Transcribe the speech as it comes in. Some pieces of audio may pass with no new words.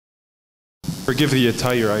Forgive the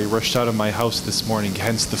attire, I rushed out of my house this morning,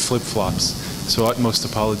 hence the flip-flops, so utmost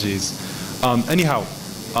apologies. Anyhow,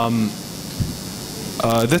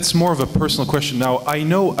 that's more of a personal question. Now, I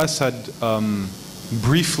know Asad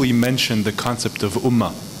briefly mentioned the concept of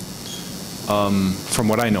ummah, from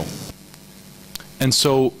what I know. And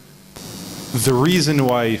so, the reason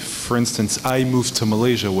why, for instance, I moved to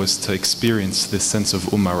Malaysia was to experience this sense of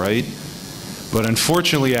ummah, right? But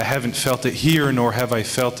unfortunately, I haven't felt it here, nor have I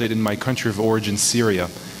felt it in my country of origin, Syria.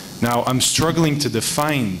 Now, I'm struggling to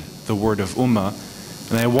define the word of ummah,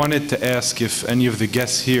 and I wanted to ask if any of the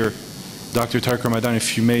guests here, Dr. Tariq Ramadan,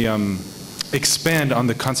 if you may expand on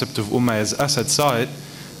the concept of ummah as Asad saw it,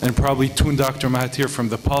 and probably tune Dr. Mahathir from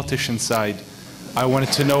the politician side. I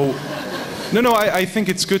wanted to know, I think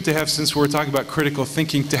it's good to have, since we're talking about critical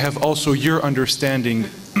thinking, to have also your understanding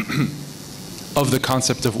of the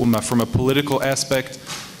concept of ummah from a political aspect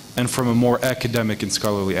and from a more academic and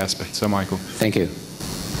scholarly aspect. Assalamu alaikum. Thank you.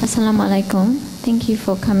 Assalamu alaikum. Thank you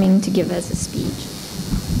for coming to give us a speech.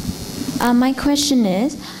 My question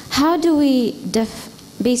is, how do we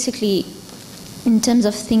basically, in terms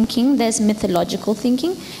of thinking, there's mythological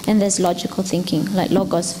thinking and there's logical thinking, like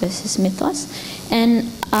logos versus mythos. And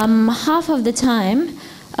half of the time,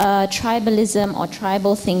 tribalism or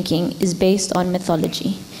tribal thinking is based on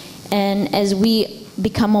mythology. And as we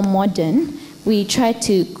become more modern, we try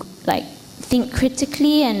to think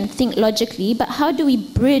critically and think logically, but how do we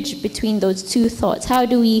bridge between those two thoughts? How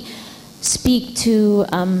do we speak to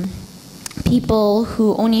people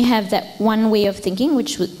who only have that one way of thinking,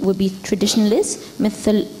 which would be traditionalist,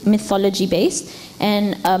 mythology-based,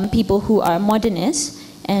 and people who are modernists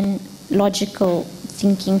and logical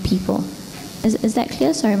thinking people? Is that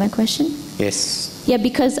clear? Sorry, my question? Yes. Yeah,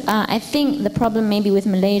 because I think the problem maybe with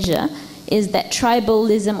Malaysia is that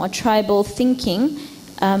tribalism or tribal thinking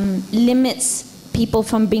limits people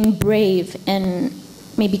from being brave and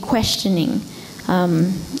maybe questioning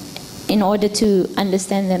in order to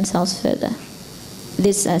understand themselves further.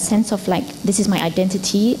 This sense of this is my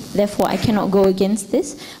identity, therefore I cannot go against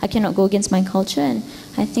this, I cannot go against my culture, and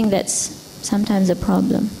I think that's sometimes a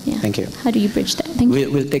problem. Yeah. Thank you. How do you bridge that? Thank you.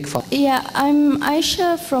 We'll take 5. Yeah, I'm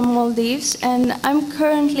Aisha from Maldives, and I'm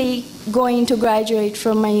currently going to graduate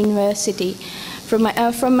from my university, from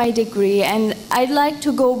my degree, and I'd like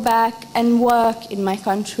to go back and work in my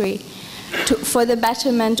country for the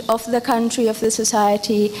betterment of the country, of the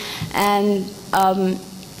society, and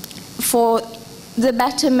for the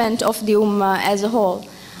betterment of the Ummah as a whole.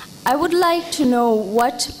 I would like to know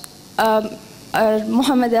what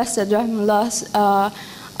Muhammad Asad Rahmullah's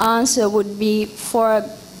answer would be for a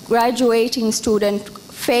graduating student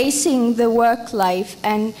facing the work life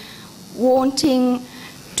and wanting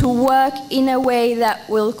to work in a way that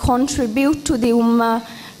will contribute to the Ummah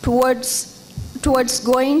towards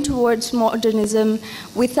going towards modernism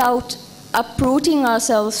without uprooting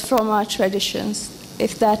ourselves from our traditions.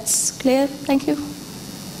 If that's clear, thank you.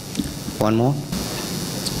 One more.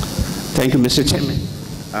 Thank you, Mr. Chairman.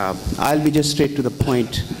 I'll be just straight to the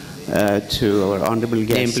point to our honorable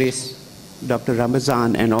guest. Name, please. Dr.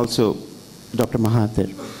 Ramazan and also Dr. Mahathir.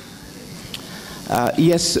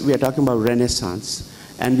 Yes, we are talking about Renaissance,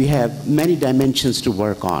 and we have many dimensions to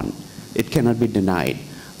work on. It cannot be denied.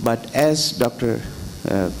 But as Dr.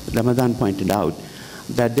 Ramadan pointed out,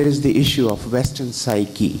 that there is the issue of Western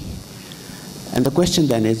psyche. And the question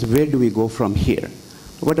then is, where do we go from here?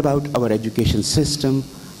 What about our education system,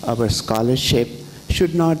 our scholarship?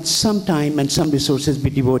 Should not some time and some resources be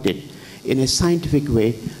devoted in a scientific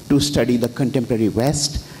way to study the contemporary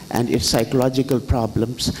West and its psychological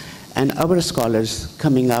problems, and our scholars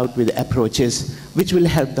coming out with approaches which will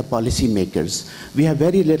help the policymakers? We have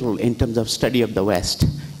very little in terms of study of the West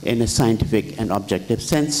in a scientific and objective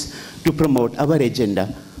sense to promote our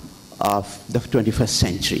agenda of the 21st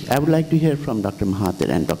century. I would like to hear from Dr. Mahathir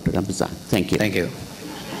and Dr. Ramazan. Thank you. Thank you.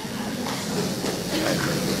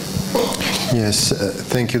 Yes,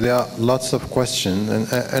 thank you. There are lots of questions,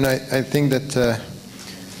 and I think that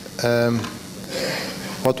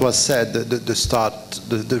what was said,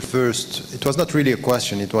 the first, it was not really a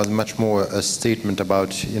question, it was much more a statement about,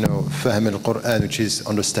 Fahm al-Quran, which is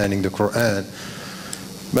understanding the Quran.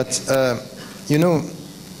 But,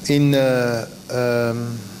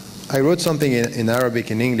 I wrote something in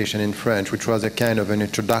Arabic, in English, and in French, which was a kind of an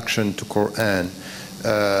introduction to Quran.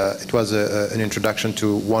 It was an introduction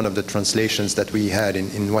to one of the translations that we had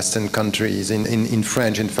in Western countries, in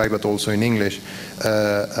French, in fact, but also in English,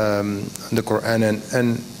 the Quran.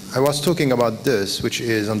 And I was talking about this, which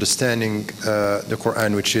is understanding the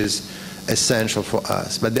Quran, which is essential for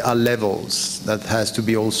us, but there are levels that have to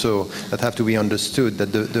be understood,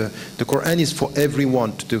 that the Quran is for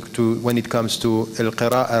everyone when it comes to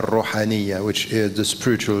al-qira'a al-ruhaniyya, which is the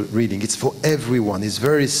spiritual reading. It's for everyone. It's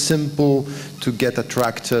very simple to get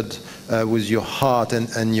attracted with your heart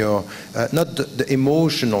and your, not the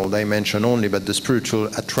emotional dimension only, but the spiritual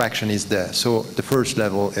attraction is there. So the first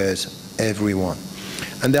level is everyone.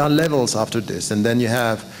 And there are levels after this, and then you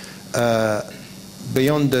have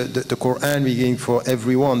beyond the Quran being for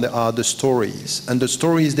everyone, there are the stories. And the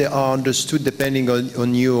stories, they are understood depending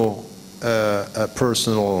on your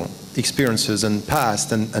personal experiences and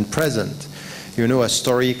past and present. You know, a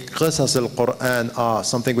story, qasas al-Quran are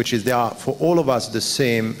something which is, they are for all of us the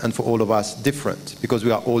same and for all of us different, because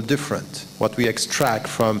we are all different. What we extract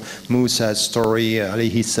from Musa's story,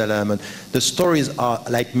 alayhi salam, and the stories are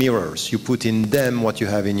like mirrors. You put in them what you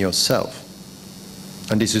have in yourself.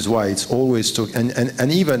 And this is why it's always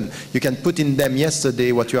and even you can put in them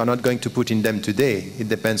yesterday what you are not going to put in them today. It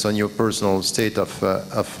depends on your personal state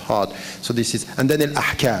of heart. So this is, and then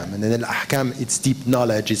al-ahkam, and then al-ahkam, it's deep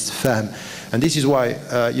knowledge, it's fahm. And this is why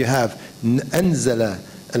you have anzala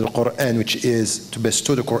al-Quran, which is to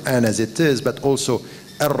bestow the Quran as it is, but also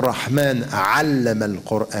Ar-Rahman allama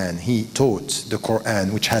al-Quran. He taught the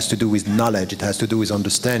Quran, which has to do with knowledge, it has to do with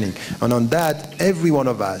understanding. And on that, every one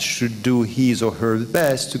of us should do his or her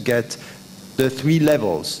best to get the three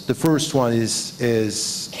levels. The first one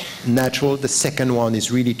is natural. The second one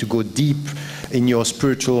is really to go deep in your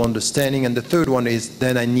spiritual understanding. And the third one is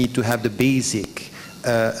then I need to have the basic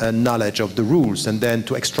knowledge of the rules. And then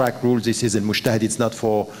to extract rules, this is al-mujtahid. It's not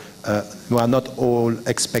for, we are not all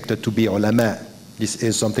expected to be ulama. This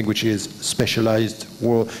is something which is specialized.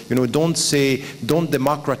 Well, you know, don't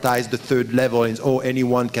democratize the third level and, oh,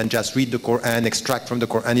 anyone can just read the Quran, extract from the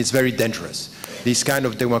Quran. It's very dangerous. This kind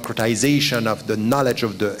of democratization of the knowledge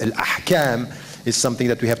of the al-ahkam is something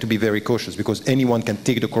that we have to be very cautious, because anyone can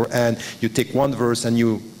take the Quran, you take one verse and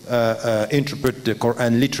you interpret the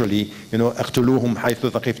Quran literally, you know, اقتلوهم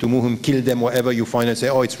حيث ثقفتموهم, kill them wherever you find, and say,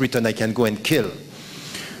 oh, it's written, I can go and kill.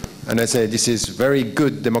 And I say this is very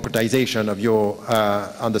good democratization of your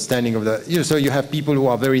understanding of the, you know, so you have people who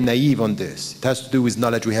are very naive on this. It has to do with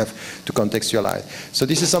knowledge we have to contextualize. So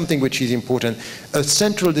this is something which is important. A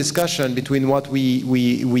central discussion between what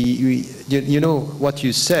you know, what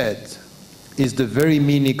you said is the very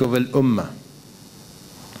meaning of al-ummah.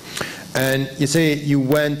 And you say you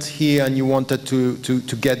went here and you wanted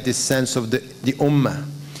to get this sense of the ummah.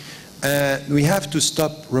 We have to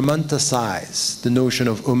stop romanticize the notion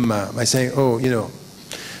of ummah by saying, oh, you know,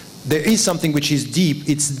 there is something which is deep.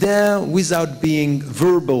 It's there without being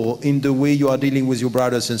verbal in the way you are dealing with your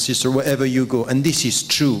brothers and sisters wherever you go. And this is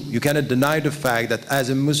true. You cannot deny the fact that as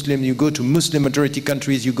a Muslim, you go to Muslim majority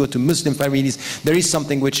countries, you go to Muslim families, there is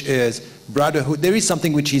something which is brotherhood. There is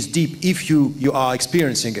something which is deep if you are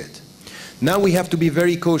experiencing it. Now we have to be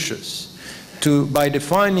very cautious by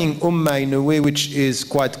defining ummah in a way which is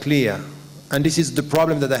quite clear. And this is the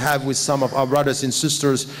problem that I have with some of our brothers and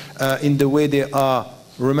sisters in the way they are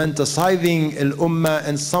romanticizing al-ummah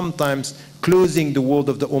and sometimes closing the world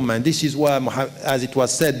of the ummah. And this is why, as it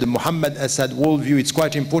was said, the Muhammad Asad worldview, it's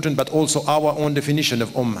quite important, but also our own definition of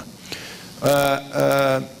ummah.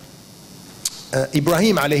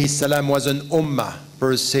 Ibrahim alayhi salam was an ummah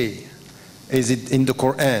per se, is it in the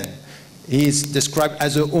Quran. He is described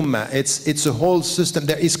as a ummah. It's a whole system.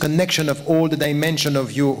 There is connection of all the dimension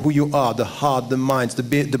of you, who you are, the heart, the mind,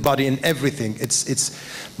 the body, and everything.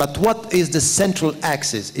 But what is the central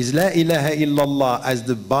axis? Is La ilaha illallah as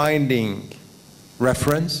the binding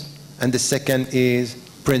reference, and the second is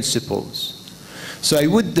principles. So I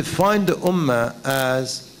would define the ummah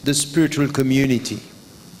as the spiritual community,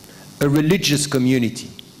 a religious community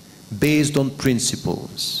based on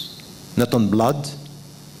principles, not on blood,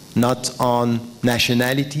 not on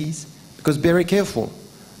nationalities, because be very careful.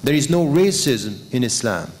 There is no racism in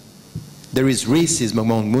Islam. There is racism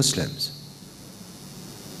among Muslims.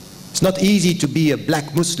 It's not easy to be a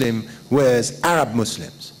black Muslim with Arab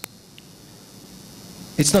Muslims.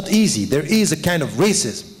 It's not easy. There is a kind of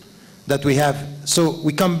racism that we have. So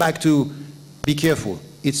we come back to be careful.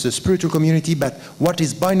 It's a spiritual community, but what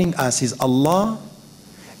is binding us is Allah.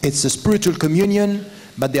 It's a spiritual communion,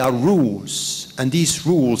 but there are rules, and these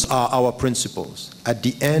rules are our principles. At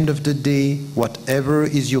the end of the day, whatever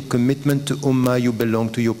is your commitment to ummah, you belong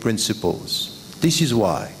to your principles. This is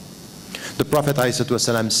why the Prophet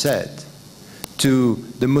ﷺ said to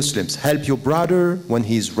the Muslims, help your brother when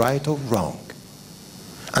he is right or wrong.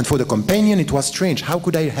 And for the companion, it was strange. How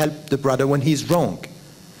could I help the brother when he is wrong?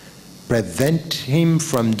 Prevent him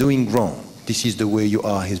from doing wrong. This is the way you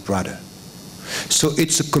are his brother. So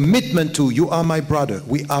it's a commitment to, you are my brother,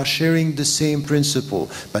 we are sharing the same principle,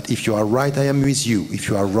 but if you are right, I am with you. If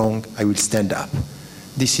you are wrong, I will stand up.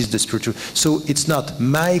 This is the spiritual. So it's not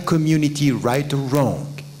my community right or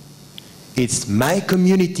wrong. It's my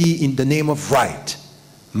community in the name of right.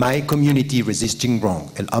 My community resisting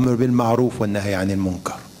wrong. Al-amr bil ma'ruf wa nahy anil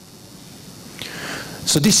munkar.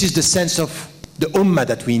 So this is the sense of the ummah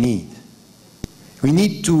that we need. We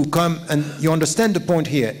need to come, and you understand the point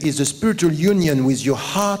here, is a spiritual union with your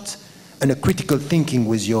heart and a critical thinking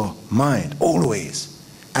with your mind, always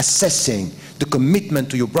assessing the commitment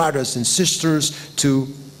to your brothers and sisters, to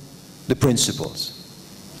the principles.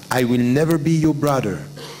 I will never be your brother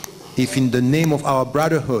if in the name of our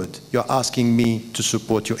brotherhood you're asking me to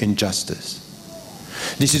support your injustice.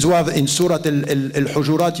 This is why in Surah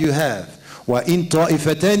Al-Hujurat you have وَإِن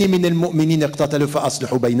طَائِفَتَانِ مِنَ الْمُؤْمِنِينَ اقْتَتَلُوا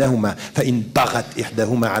فَأَصْلِحُوا بَيْنَهُمَا فَإِن بَغَتْ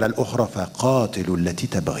إِحْدَاهُمَا عَلَى الْأُخْرَى فَقَاتِلُوا الَّتِي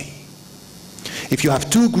تَبْغِي. If you have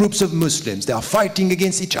two groups of Muslims, they are fighting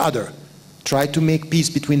against each other, try to make peace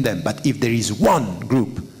between them. But if there is one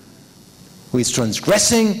group who is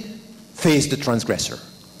transgressing, face the transgressor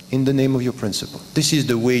in the name of your principle. This is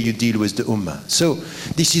the way you deal with the ummah. So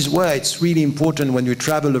this is why it's really important when you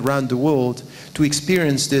travel around the world to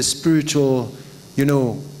experience this spiritual,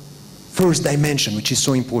 first dimension, which is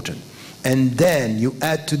so important. And then you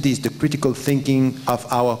add to this the critical thinking of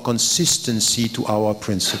our consistency to our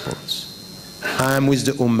principles. I'm with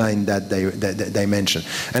the ummah in that dimension.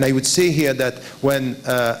 And I would say here that when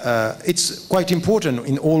it's quite important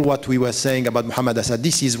in all what we were saying about Muhammad Asad,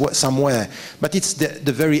 this is somewhere, but it's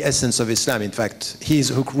the very essence of Islam. In fact,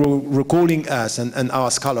 he's recalling us and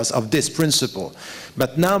our scholars of this principle.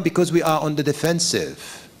 But now, because we are on the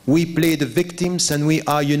defensive, we play the victims and we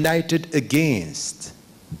are united against.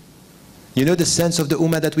 You know the sense of the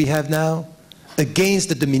ummah that we have now? Against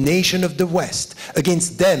the domination of the West,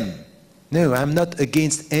 against them. No, I'm not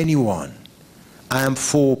against anyone. I am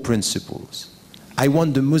for principles. I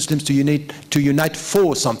want the Muslims to unite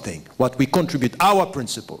for something, what we contribute, our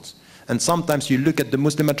principles. And sometimes you look at the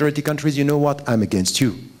Muslim majority countries, you know what? I'm against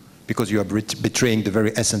you, because you are betraying the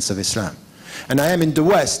very essence of Islam. And I am in the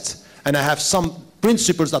West, and I have some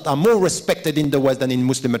principles that are more respected in the West than in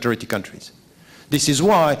Muslim majority countries. This is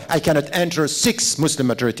why I cannot enter 6 Muslim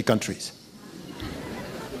majority countries.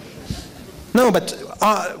 No, but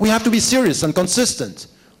we have to be serious and consistent.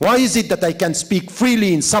 Why is it that I can speak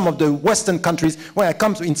freely in some of the Western countries, when I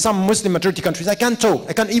come to in some Muslim majority countries, I can't talk,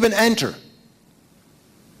 I can't even enter?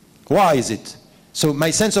 Why is it? So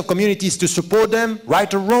my sense of community is to support them,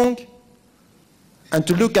 right or wrong, and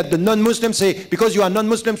to look at the non-Muslims, say, because you are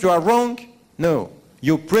non-Muslims, you are wrong. No,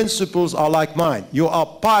 your principles are like mine. You are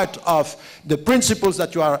part of the principles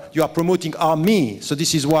that you are promoting are me. So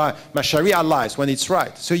this is why my Sharia lies when it's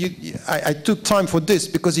right. So I took time for this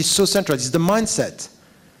because it's so central. It's the mindset.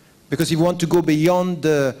 Because if you want to go beyond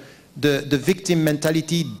the victim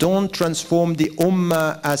mentality, don't transform the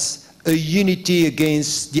ummah as a unity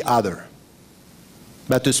against the other,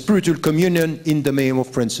 but a spiritual communion in the name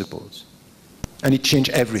of principles. And it changed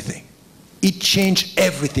everything. It changed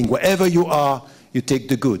everything. Wherever you are, you take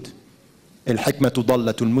the good. الحكمة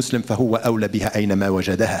ضلة المسلم فهو أولى بها أينما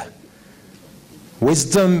وجدها.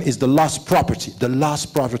 Wisdom is the last property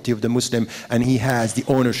of the Muslim, and he has the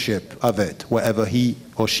ownership of it wherever he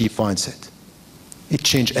or she finds it. It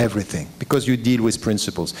changed everything because you deal with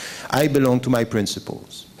principles. I belong to my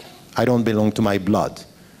principles. I don't belong to my blood.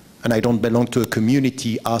 And I don't belong to a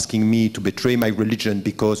community asking me to betray my religion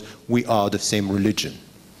because we are the same religion.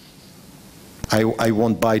 I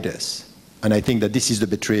won't buy this. And I think that this is the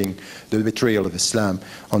betrayal of Islam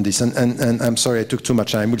on this. And I'm sorry I took too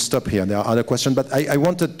much time. We'll stop here. There are other questions. But I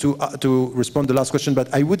wanted to respond to the last question.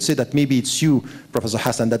 But I would say that maybe it's you, Professor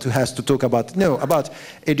Hassan, that who has to talk about, about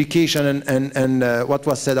education and what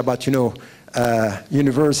was said about,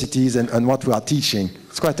 universities and what we are teaching.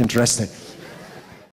 It's quite interesting.